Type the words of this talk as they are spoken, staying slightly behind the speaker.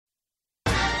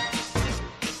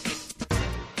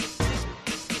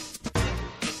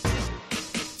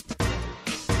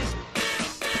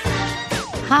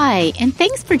Hi, and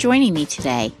thanks for joining me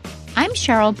today. I'm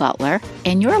Cheryl Butler,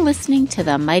 and you're listening to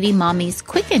the Mighty Mommy's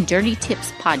Quick and Dirty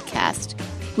Tips podcast,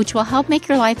 which will help make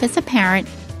your life as a parent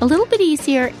a little bit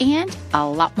easier and a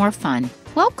lot more fun.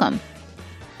 Welcome.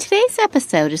 Today's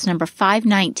episode is number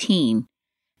 519,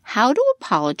 How to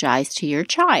Apologize to Your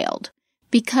Child,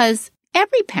 because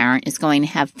every parent is going to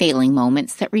have failing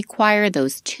moments that require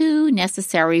those two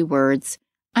necessary words,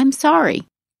 I'm sorry.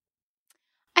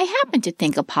 I happen to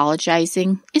think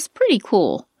apologizing is pretty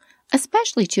cool,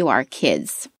 especially to our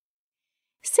kids.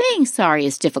 Saying sorry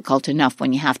is difficult enough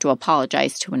when you have to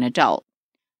apologize to an adult,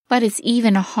 but it's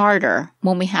even harder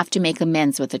when we have to make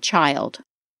amends with a child.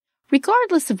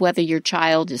 Regardless of whether your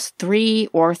child is 3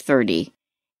 or 30,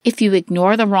 if you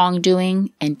ignore the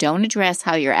wrongdoing and don't address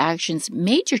how your actions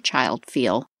made your child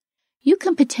feel, you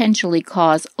can potentially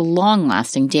cause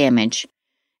long-lasting damage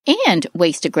and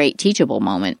waste a great teachable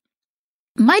moment.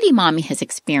 Mighty Mommy has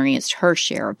experienced her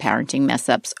share of parenting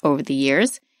mess-ups over the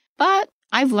years, but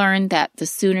I've learned that the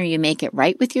sooner you make it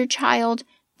right with your child,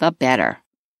 the better.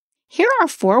 Here are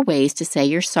 4 ways to say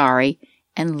you're sorry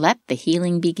and let the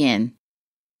healing begin.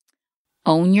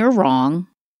 Own your wrong,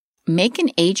 make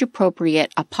an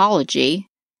age-appropriate apology,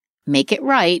 make it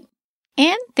right,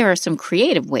 and there are some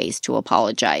creative ways to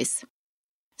apologize.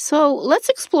 So let's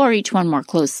explore each one more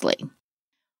closely.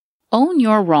 Own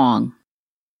your wrong.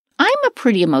 I'm a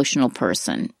pretty emotional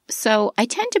person, so I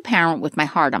tend to parent with my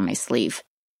heart on my sleeve.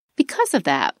 Because of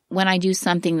that, when I do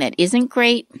something that isn't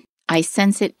great, I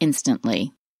sense it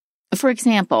instantly. For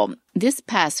example, this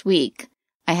past week,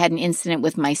 I had an incident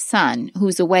with my son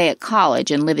who's away at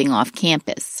college and living off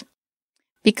campus.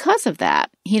 Because of that,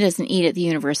 he doesn't eat at the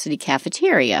university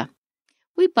cafeteria.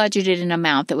 We budgeted an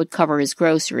amount that would cover his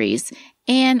groceries,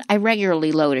 and I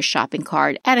regularly load a shopping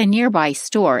cart at a nearby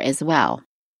store as well.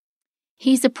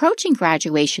 He's approaching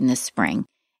graduation this spring,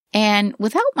 and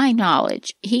without my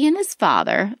knowledge, he and his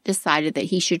father decided that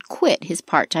he should quit his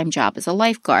part-time job as a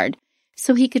lifeguard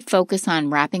so he could focus on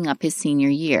wrapping up his senior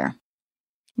year.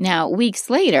 Now,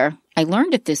 weeks later, I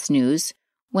learned of this news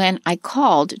when I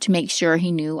called to make sure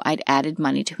he knew I'd added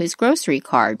money to his grocery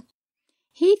card.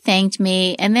 He thanked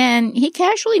me, and then he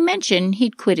casually mentioned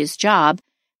he'd quit his job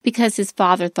because his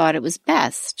father thought it was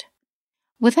best.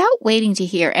 Without waiting to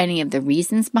hear any of the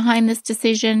reasons behind this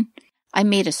decision, I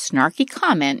made a snarky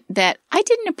comment that I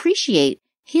didn't appreciate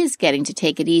his getting to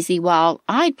take it easy while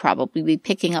I'd probably be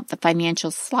picking up the financial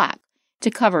slack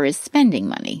to cover his spending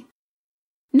money.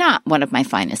 Not one of my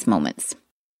finest moments.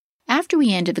 After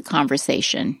we ended the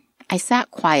conversation, I sat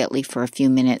quietly for a few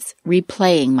minutes,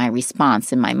 replaying my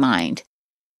response in my mind.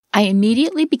 I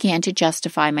immediately began to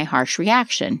justify my harsh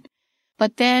reaction,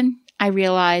 but then I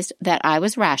realized that I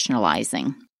was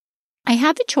rationalizing. I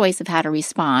had the choice of how to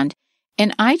respond,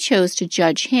 and I chose to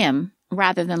judge him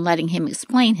rather than letting him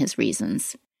explain his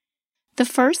reasons. The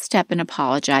first step in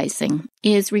apologizing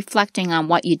is reflecting on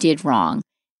what you did wrong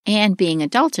and being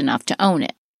adult enough to own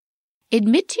it.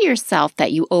 Admit to yourself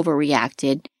that you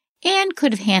overreacted and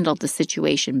could have handled the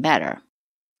situation better.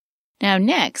 Now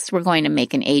next, we're going to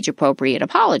make an age-appropriate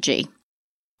apology.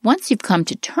 Once you've come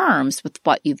to terms with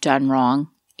what you've done wrong,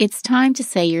 it's time to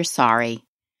say you're sorry.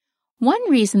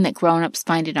 One reason that grown-ups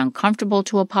find it uncomfortable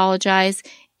to apologize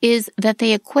is that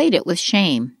they equate it with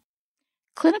shame.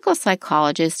 Clinical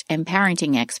psychologist and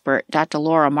parenting expert Dr.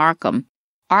 Laura Markham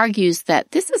argues that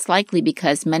this is likely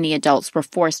because many adults were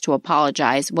forced to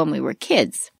apologize when we were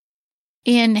kids.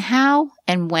 In How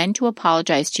and When to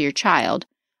Apologize to Your Child,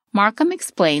 Markham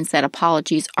explains that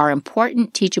apologies are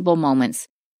important teachable moments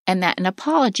and that an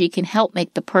apology can help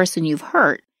make the person you've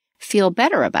hurt feel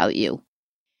better about you.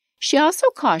 She also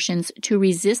cautions to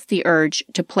resist the urge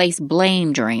to place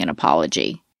blame during an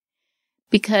apology,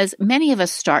 because many of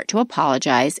us start to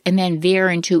apologize and then veer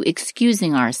into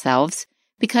excusing ourselves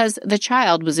because the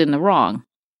child was in the wrong.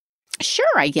 Sure,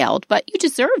 I yelled, but you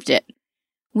deserved it.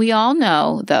 We all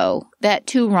know, though, that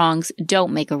 2 wrongs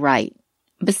don't make a right.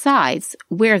 Besides,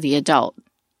 we're the adult.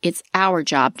 It's our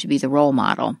job to be the role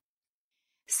model.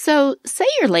 So, say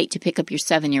you're late to pick up your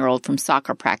 7-year-old from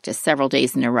soccer practice several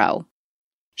days in a row.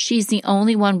 She's the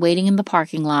only one waiting in the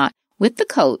parking lot with the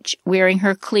coach wearing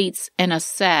her cleats and a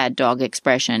sad dog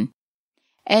expression.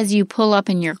 As you pull up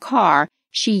in your car,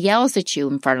 she yells at you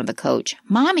in front of the coach,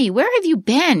 "Mommy, where have you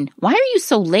been? Why are you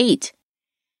so late?"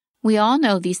 We all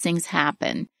know these things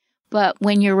happen, but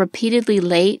when you're repeatedly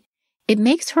late, it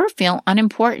makes her feel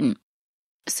unimportant.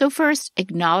 So first,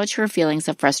 acknowledge her feelings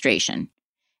of frustration.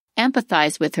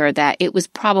 Empathize with her that it was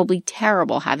probably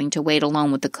terrible having to wait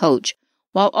alone with the coach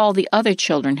while all the other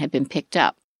children had been picked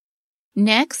up.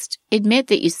 Next, admit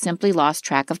that you simply lost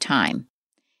track of time.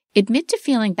 Admit to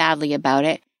feeling badly about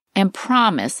it and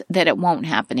promise that it won't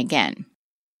happen again.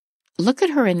 Look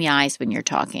at her in the eyes when you're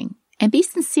talking and be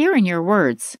sincere in your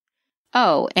words.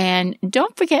 Oh, and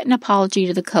don't forget an apology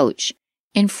to the coach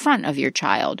in front of your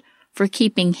child for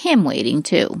keeping him waiting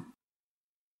too.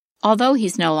 Although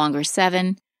he's no longer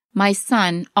 7, my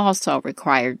son also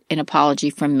required an apology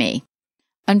from me.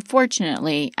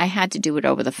 Unfortunately, I had to do it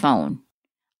over the phone.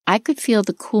 I could feel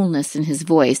the coolness in his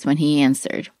voice when he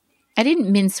answered. I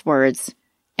didn't mince words,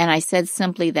 and I said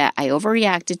simply that I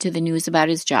overreacted to the news about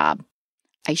his job.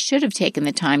 I should have taken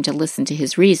the time to listen to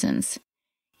his reasons.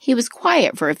 He was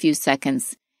quiet for a few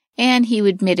seconds, and he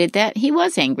admitted that he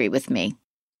was angry with me.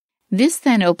 This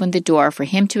then opened the door for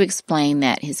him to explain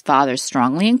that his father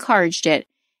strongly encouraged it,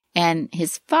 and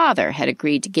his father had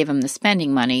agreed to give him the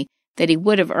spending money that he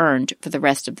would have earned for the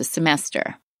rest of the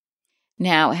semester.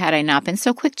 Now, had I not been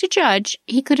so quick to judge,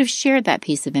 he could have shared that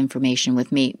piece of information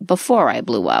with me before I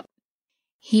blew up.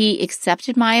 He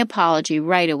accepted my apology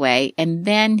right away, and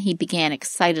then he began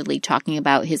excitedly talking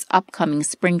about his upcoming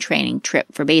spring training trip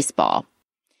for baseball.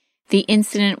 The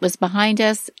incident was behind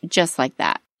us just like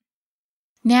that.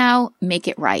 Now, make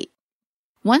it right.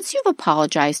 Once you've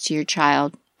apologized to your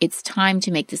child, it's time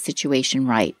to make the situation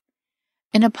right.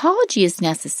 An apology is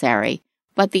necessary,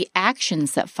 but the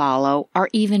actions that follow are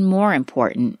even more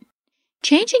important.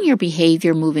 Changing your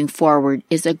behavior moving forward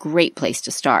is a great place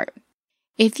to start.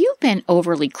 If you've been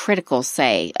overly critical,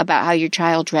 say, about how your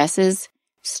child dresses,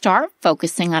 start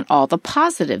focusing on all the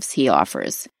positives he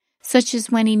offers, such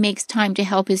as when he makes time to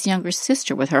help his younger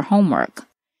sister with her homework.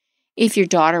 If your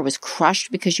daughter was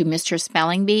crushed because you missed her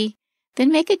spelling bee,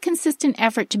 then make a consistent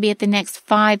effort to be at the next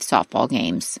 5 softball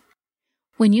games.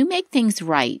 When you make things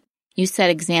right, you set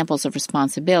examples of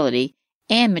responsibility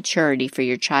and maturity for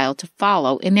your child to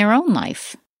follow in their own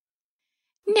life.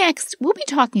 Next, we'll be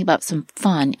talking about some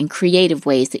fun and creative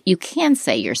ways that you can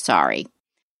say you're sorry.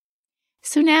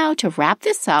 So now, to wrap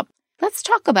this up, let's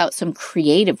talk about some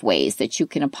creative ways that you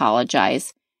can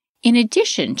apologize in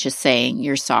addition to saying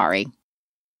you're sorry.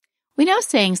 We know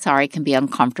saying sorry can be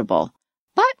uncomfortable,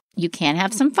 but you can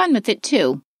have some fun with it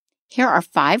too. Here are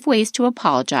 5 ways to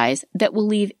apologize that will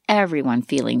leave everyone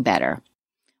feeling better.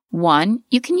 1,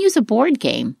 you can use a board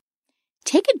game.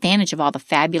 Take advantage of all the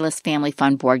fabulous family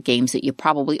fun board games that you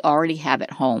probably already have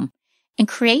at home and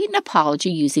create an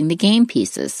apology using the game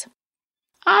pieces.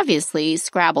 Obviously,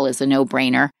 Scrabble is a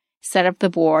no-brainer. Set up the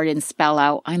board and spell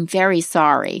out, "I'm very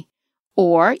sorry."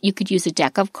 Or you could use a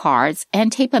deck of cards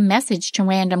and tape a message to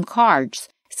random cards,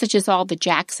 such as all the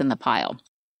jacks in the pile,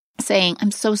 saying,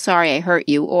 "I'm so sorry I hurt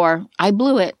you," or "I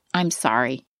blew it, I'm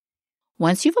sorry."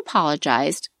 Once you've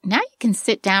apologized, now you can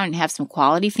sit down and have some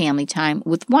quality family time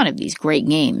with one of these great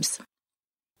games.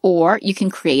 Or you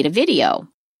can create a video.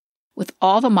 With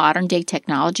all the modern-day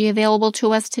technology available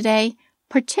to us today,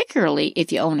 particularly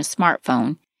if you own a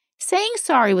smartphone, saying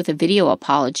sorry with a video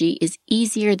apology is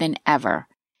easier than ever.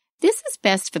 This is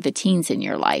best for the teens in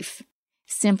your life.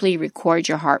 Simply record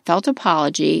your heartfelt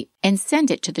apology and send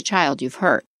it to the child you've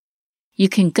hurt. You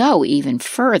can go even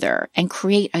further and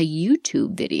create a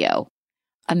YouTube video.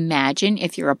 Imagine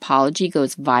if your apology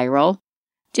goes viral.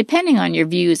 Depending on your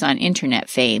views on internet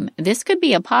fame, this could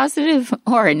be a positive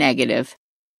or a negative.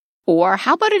 Or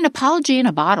how about an apology in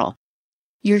a bottle?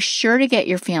 You're sure to get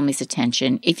your family's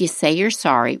attention if you say you're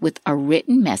sorry with a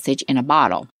written message in a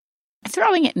bottle.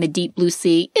 Throwing it in the deep blue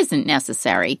sea isn't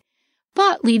necessary,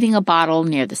 but leaving a bottle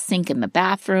near the sink in the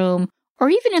bathroom or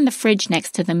even in the fridge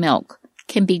next to the milk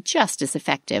can be just as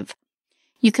effective.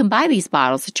 You can buy these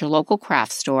bottles at your local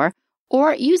craft store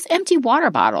or use empty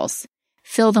water bottles.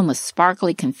 Fill them with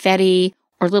sparkly confetti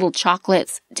or little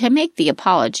chocolates to make the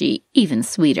apology even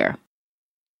sweeter.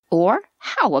 Or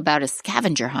how about a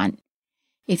scavenger hunt?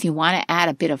 If you want to add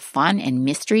a bit of fun and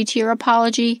mystery to your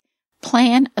apology,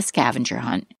 plan a scavenger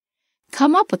hunt.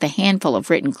 Come up with a handful of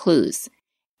written clues.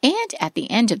 And at the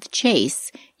end of the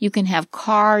chase, you can have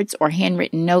cards or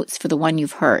handwritten notes for the one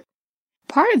you've hurt.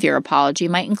 Part of your apology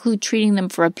might include treating them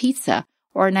for a pizza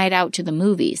or a night out to the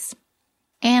movies.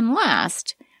 And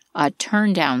last, a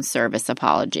turn-down service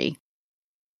apology.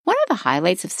 One of the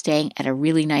highlights of staying at a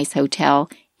really nice hotel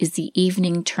is the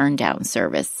evening turn-down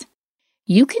service.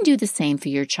 You can do the same for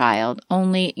your child,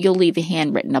 only you'll leave a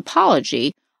handwritten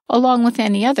apology along with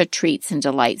any other treats and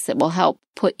delights that will help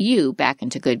put you back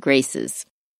into good graces.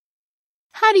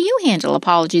 How do you handle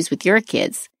apologies with your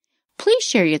kids? Please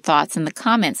share your thoughts in the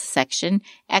comments section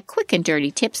at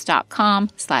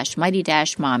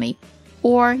quickanddirtytips.com/mighty-mommy,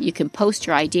 or you can post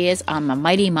your ideas on the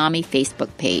Mighty Mommy Facebook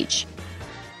page.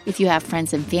 If you have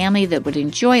friends and family that would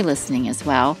enjoy listening as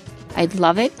well, I'd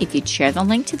love it if you'd share the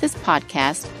link to this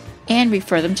podcast and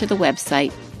refer them to the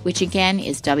website which again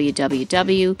is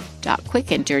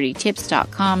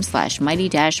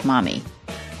www.quickanddirtytips.com/mighty-mommy.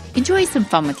 Enjoy some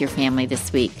fun with your family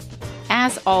this week.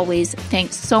 As always,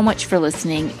 thanks so much for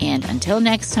listening, and until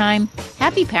next time,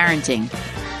 happy parenting.